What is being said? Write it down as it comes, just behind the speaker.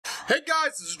Hey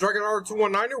guys, this is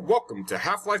DragonR219er. Welcome to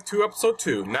Half-Life 2 Episode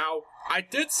 2. Now, I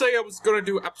did say I was gonna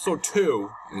do Episode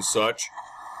 2 and such,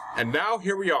 and now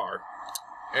here we are.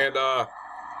 And, I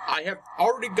have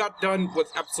already got done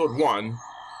with Episode 1.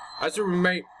 As you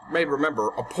may remember,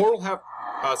 a portal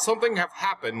something have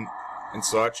happened and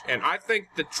such, and I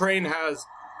think the train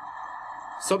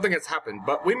something has happened,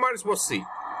 but we might as well see.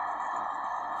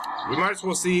 We might as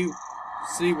well see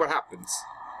what happens.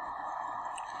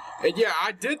 And yeah,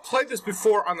 I did play this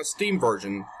before on the Steam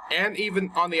version, and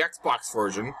even on the Xbox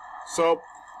version. So,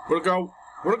 we're gonna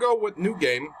go with new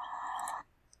game.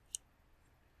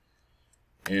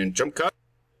 And jump cut.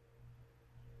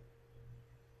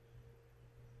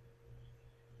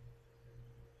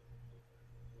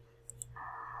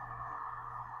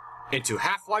 Into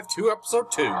Half-Life 2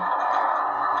 Episode 2.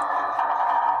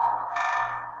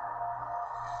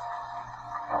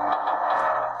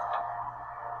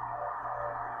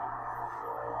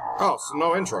 Oh, so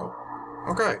no intro.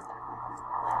 Okay.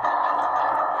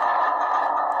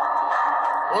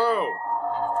 Whoa!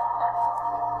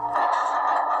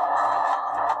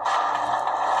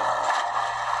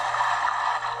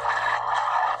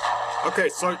 Okay,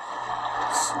 so...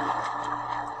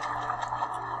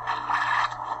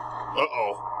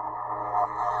 Uh-oh.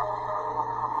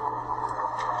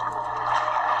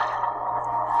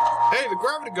 Hey, the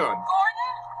gravity gun! Gordon?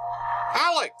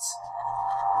 Alex!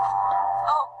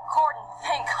 Oh, Gordon,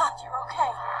 thank God you're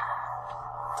okay.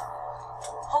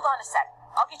 Hold on a sec.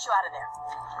 I'll get you out of there.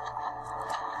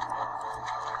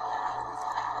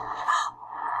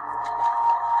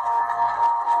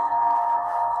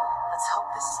 Let's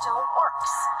hope this still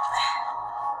works.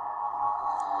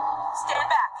 Stand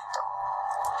back.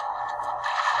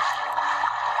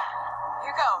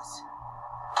 Here goes.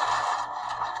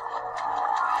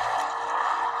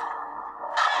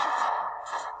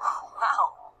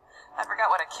 Wow. I forgot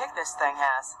what a kick this thing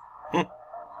has.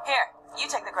 Here, you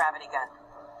take the gravity gun.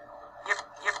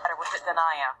 You're better with it than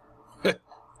I am.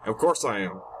 Of course I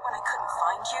am. When I couldn't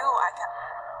find you, I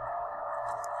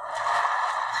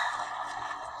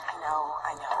know.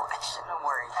 I shouldn't have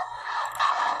worried.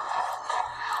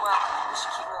 Well, we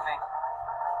should keep moving.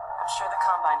 I'm sure the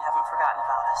Combine haven't forgotten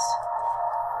about us.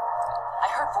 I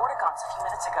heard Vortigaunts a few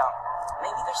minutes ago.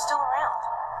 Maybe they're still around.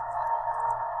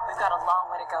 We've got a long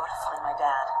way to go to find my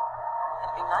dad.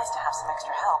 It'd be nice to have some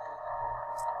extra help.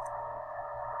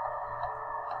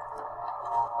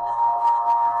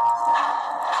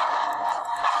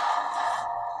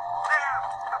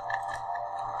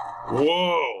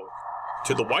 Whoa!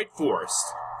 To the White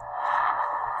Forest.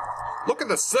 Look at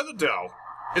the Citadel!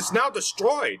 It's now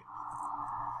destroyed!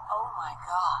 Oh my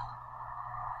God.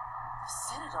 The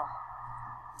Citadel.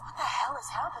 What the hell is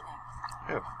happening?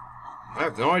 I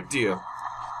have no idea.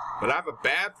 But I have a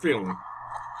bad feeling.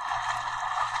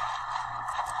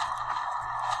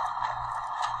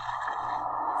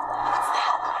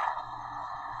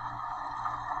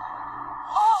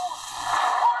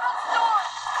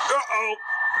 Uh-oh!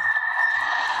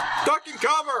 Duck and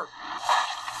cover!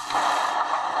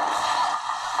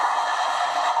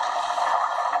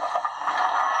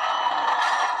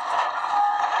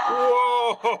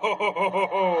 Whoa!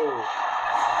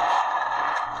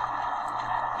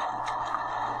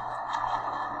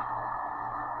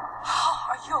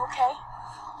 Are you okay?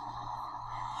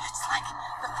 It's like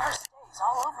the first days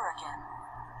all over again.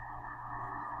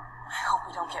 I hope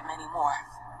we don't get many more.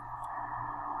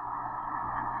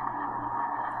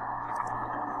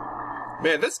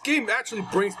 Man, this game actually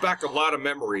brings back a lot of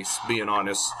memories, being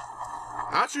honest.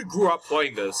 I actually grew up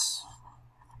playing this.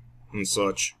 And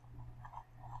such.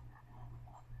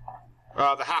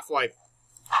 The Half-Life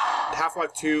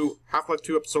 2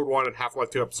 Episode 1 and Half-Life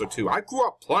 2 Episode 2. I grew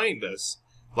up playing this,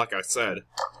 like I said. I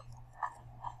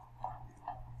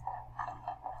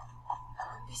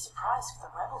wouldn't be surprised if the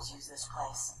rebels use this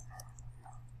place.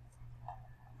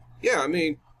 Yeah, I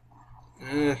mean...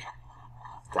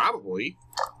 probably.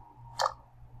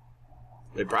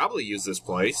 They probably use this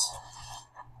place.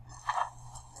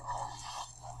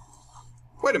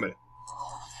 Wait a minute.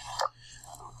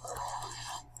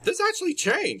 This actually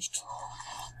changed.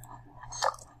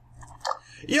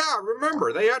 Yeah,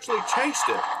 remember, they actually changed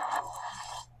it.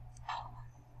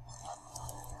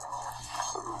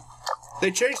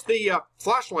 They changed the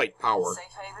flashlight power.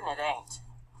 Safe haven it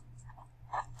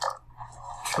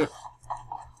ain't.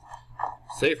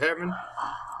 Safe haven?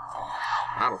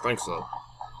 I don't think so.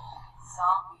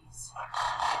 Zombies.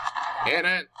 And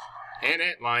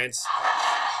ant lions.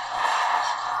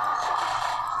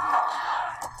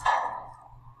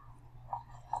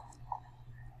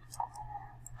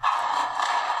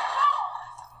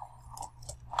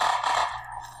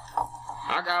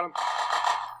 I got got him.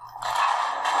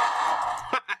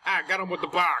 Got him with the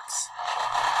box.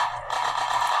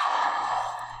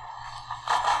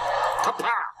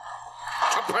 Kappa!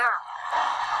 Kappa!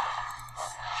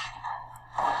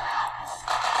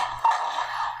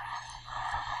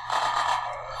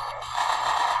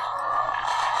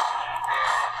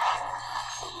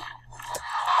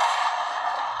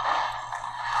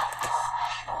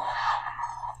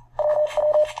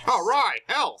 All right,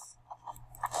 health.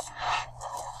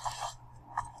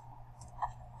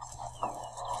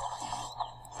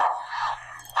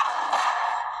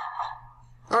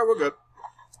 All right, we're good.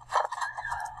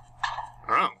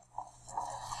 Oh.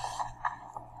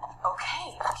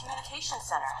 Okay, communication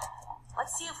center.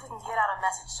 Let's see if we can get out a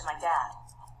message to my dad.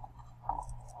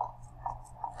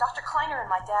 Dr. Kleiner and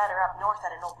my dad are up north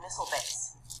at an old missile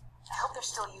base. I hope they're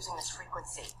still using this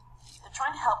frequency. They're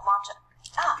trying to help launch a...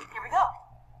 Ah, here we go.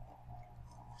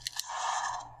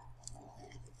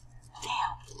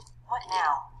 Damn, what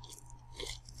now?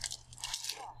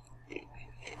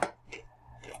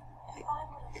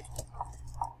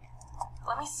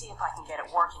 Let me see if I can get it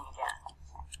working again.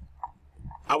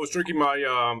 I was drinking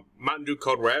my Mountain Dew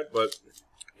Code Red, but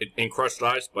in crushed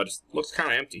ice, but it looks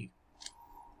kind of empty.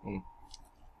 What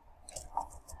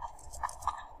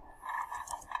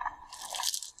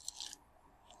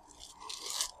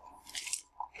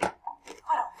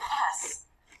a mess.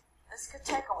 This could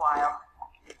take a while.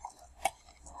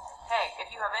 Hey,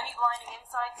 if you have any blinding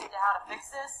insights into how to fix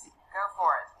this, go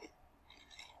for it.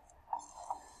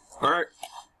 All right.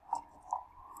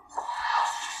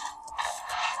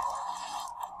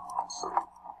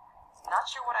 Not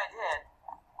sure what I did,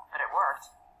 but it worked.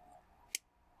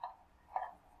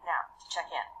 Now, to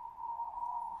check in.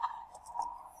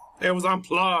 It was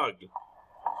unplugged.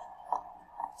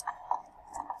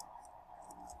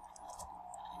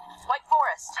 White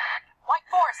Forest. White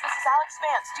Forest, this is Alex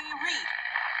Vance. Do you read?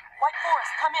 White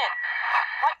Forest, come in.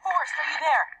 White Forest, are you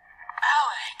there?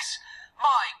 Alex!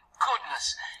 My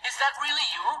goodness! Is that really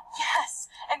you?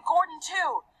 Yes, and Gordon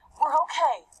too. We're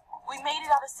okay. We made it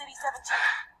out of City 17.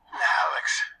 Alex,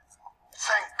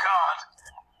 thank God.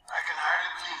 I can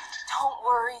hardly believe it. Don't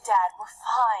worry, Dad. We're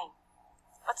fine.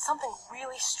 But something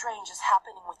really strange is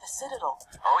happening with the Citadel.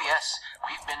 Oh yes,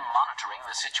 we've been monitoring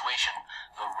the situation.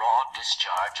 The raw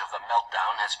discharge of the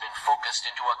meltdown has been focused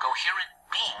into a coherent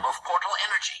beam of portal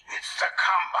energy. It's the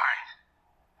Combine.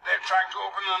 They're trying to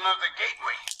open another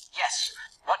gateway. Yes,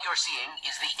 what you're seeing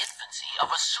is the infancy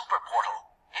of a super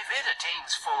portal. If it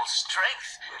attains full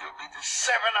strength, It'll be the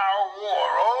 7-hour war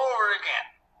all over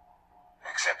again.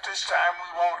 Except this time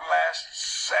we won't last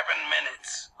 7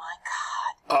 minutes. My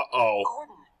God. Uh-oh.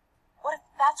 Gordon, what if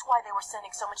that's why they were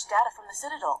sending so much data from the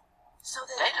Citadel? So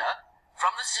that... data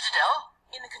from the Citadel?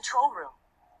 In the control room.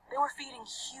 They were feeding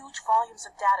huge volumes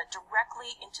of data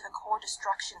directly into the core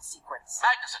destruction sequence.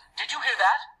 Magnuson, did you hear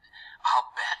that?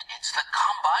 I'll bet it's the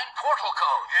Combine portal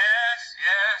code.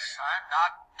 Yes, I'm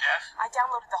not deaf. I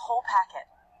downloaded the whole packet.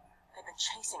 They've been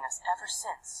chasing us ever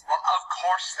since. Well, of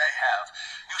course they have.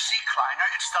 You see, Kleiner,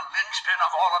 it's the linchpin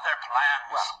of all of their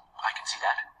plans. Well, I can see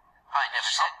that. I never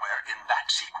said... somewhere in that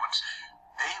sequence,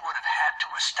 they would have had to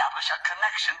establish a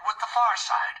connection with the far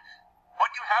side.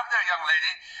 What you have there, young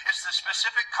lady, is the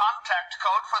specific contact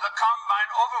code for the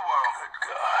Combine overworld. Good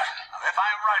God. Now, if I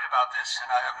am right about this,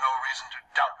 and I have no reason to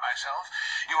doubt myself,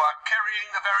 you are carrying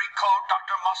the very code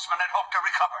Dr. Mossman had hoped to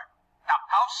recover. Now,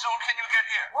 how soon can you get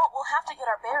here? Well, we'll have to get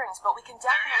our bearings, but we can There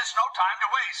definitely... is no time to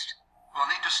waste. We'll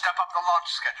need to step up the launch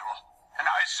schedule. And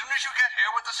now, as soon as you get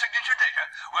here with the signature data,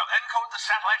 we'll encode the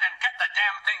satellite and get the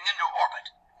damn thing into orbit.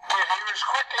 Get here as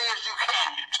quickly as you can,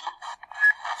 you two.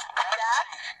 Dad?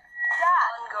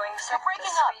 Dad! Ongoing You're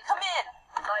breaking up. Come in.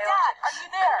 Dad, Biotics are you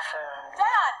there? confirmed.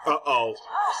 Dad! Uh-oh.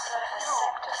 Surface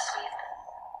sector sweep.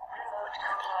 Remote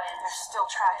compliance. They're still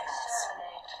tracking us.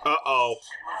 Terminate. Uh-oh.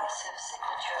 Passive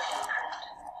signature imprint.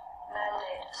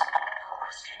 Mandate critical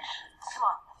restrictions. Come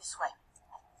on, this way.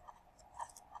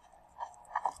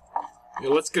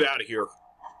 Yeah, let's get out of here.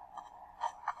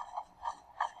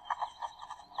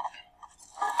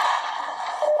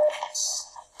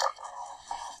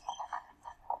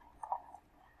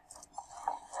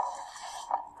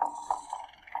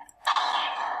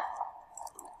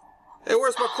 Hey,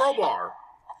 where's my crowbar?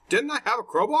 Didn't I have a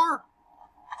crowbar?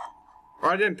 Or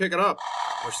I didn't pick it up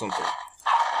or something.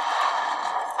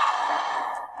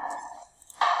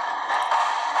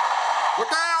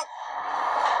 Look out!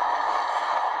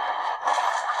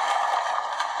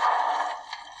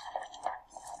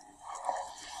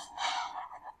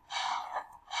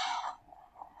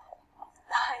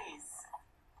 Nice.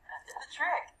 That did the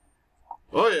trick.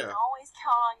 Oh, yeah. Always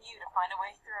count on you to find a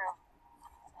way through.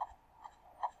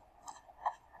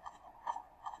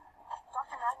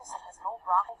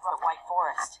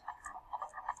 forest.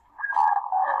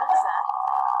 What was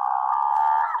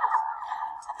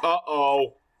that?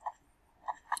 Uh-oh.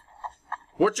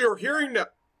 What you're hearing now,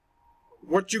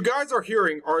 what you guys are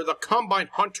hearing are the Combine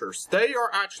Hunters. They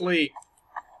are actually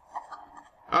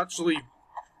the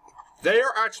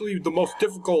most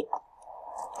difficult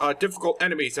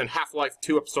enemies in Half-Life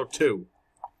 2 Episode 2.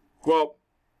 Well,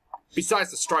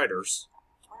 besides the Striders.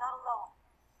 We're not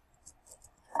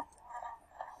alone.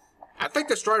 I think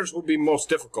the Striders will be most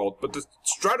difficult, but the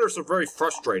Striders are very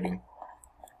frustrating.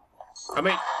 I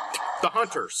mean, the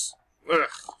Hunters. Ugh.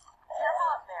 Careful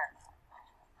up there.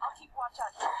 I'll keep watch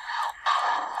out here.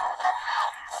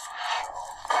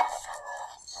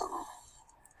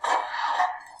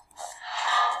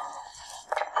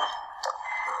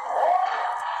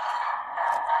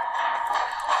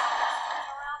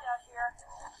 Around out here.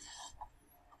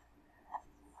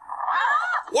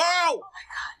 Wow! Oh my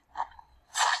god.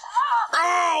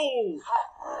 Ow!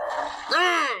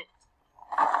 Ah!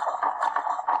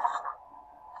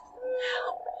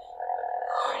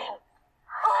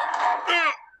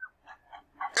 Ah!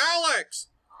 Alex!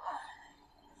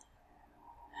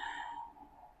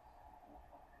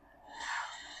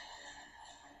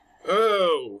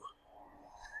 Oh.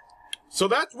 So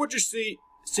that's what you see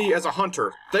as a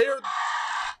hunter. They are...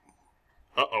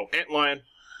 Uh-oh, antlion.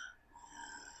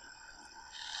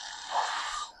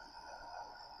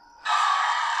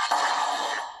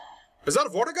 Is that a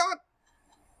Vortigaunt?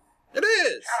 It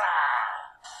is!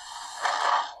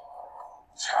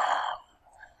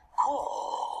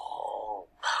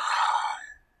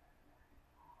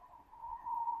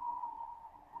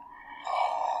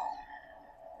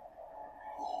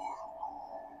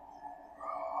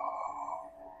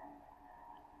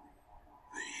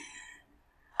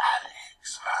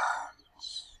 Alex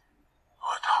Vance,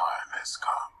 what harm has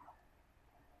come?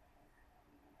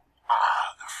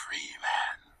 Ah, the free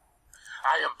man.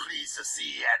 I am pleased to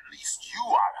see at least you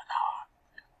are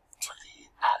unharmed. But the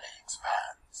Alex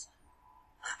Vance,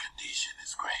 her condition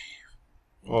is grave.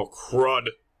 Oh,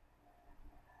 crud.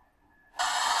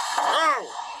 Oh!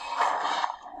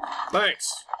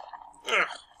 Thanks. Ugh.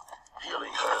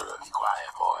 Healing her will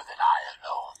require more than I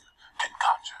alone can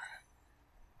conjure.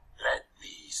 Let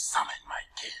me summon my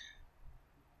kin.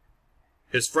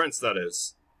 His friends, that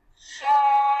is.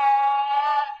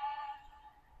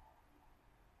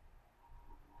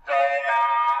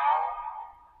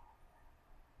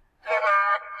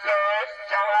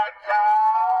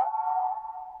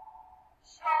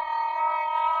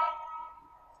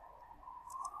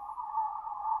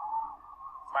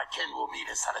 My kin will meet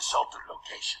us at a sheltered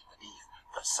location beneath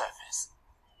the surface.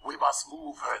 We must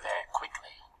move her there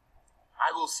quickly.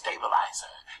 I will stabilize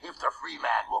her if the free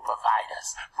man will provide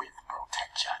us with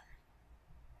protection.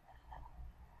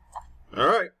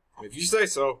 Alright, if you say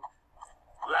so.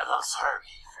 Let us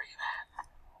hurry, free man.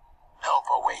 Help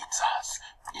awaits us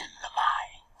in the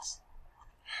mines.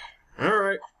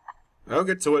 Alright. I'll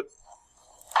get to it.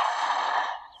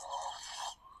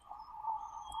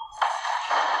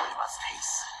 We must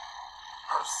hasten.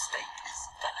 Her state is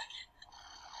delicate.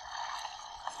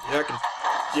 Yeah, I can...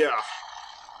 Yeah.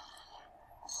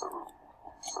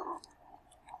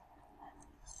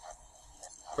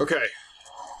 Okay.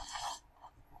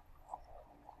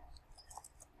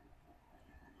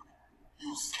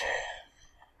 You scared?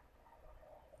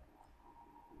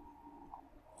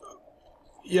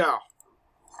 Yeah.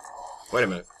 Wait a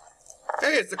minute.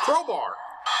 Hey, it's the crowbar!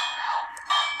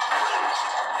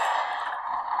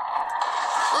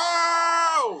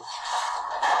 Oh!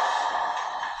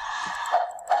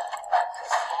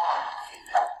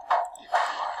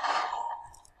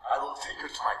 I will take her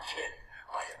to my kin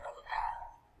by another path.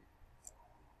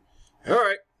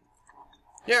 Alright.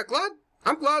 Yeah,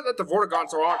 I'm glad that the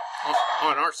Vortigaunts are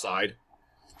on our side.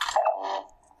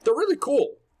 They're really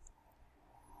cool.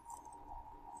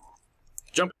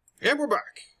 Jump. And we're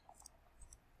back.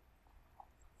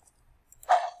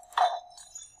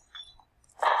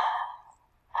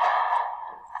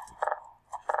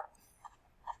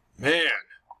 Man.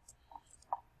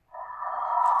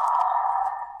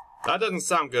 That doesn't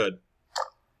sound good.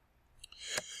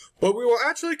 But we will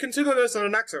actually continue this in the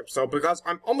next episode because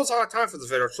I'm almost out of time for this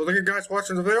video. So thank you guys for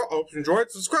watching the video. I hope you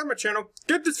enjoyed. Subscribe to my channel.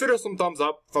 Give this video some thumbs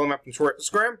up. Follow me up on Twitter,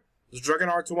 Instagram. This is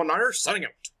DragonR219er signing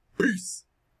out. Peace.